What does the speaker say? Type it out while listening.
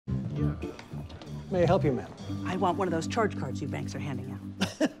May I help you, ma'am? I want one of those charge cards you banks are handing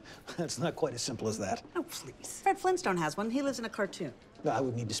out. That's not quite as simple as that. Oh, please. Fred Flintstone has one. He lives in a cartoon. No, I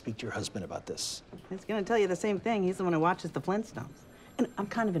would need to speak to your husband about this. He's gonna tell you the same thing. He's the one who watches the Flintstones. And I'm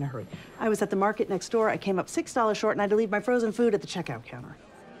kind of in a hurry. I was at the market next door. I came up $6 short, and I had to leave my frozen food at the checkout counter.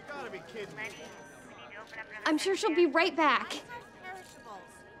 You gotta be kidding me. I'm sure she'll be right back.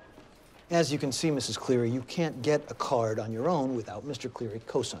 As you can see, Mrs. Cleary, you can't get a card on your own without Mr. Cleary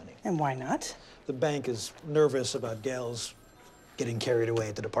co-signing. And why not? The bank is nervous about gals getting carried away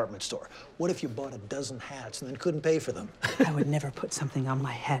at the department store. What if you bought a dozen hats and then couldn't pay for them? I would never put something on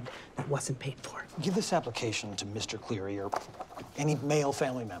my head that wasn't paid for. Give this application to Mr. Cleary or any male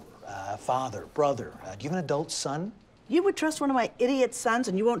family member, father, brother. Do you have an adult son? You would trust one of my idiot sons,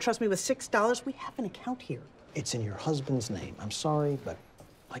 and you won't trust me with $6? We have an account here. It's in your husband's name. I'm sorry, but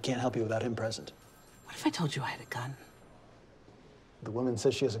I can't help you without him present. What if I told you I had a gun? The woman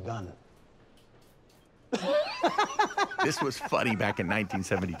says she has a gun. This was funny back in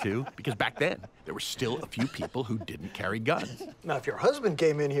 1972, because back then, there were still a few people who didn't carry guns. Now, if your husband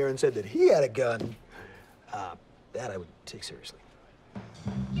came in here and said that he had a gun, that I would take seriously.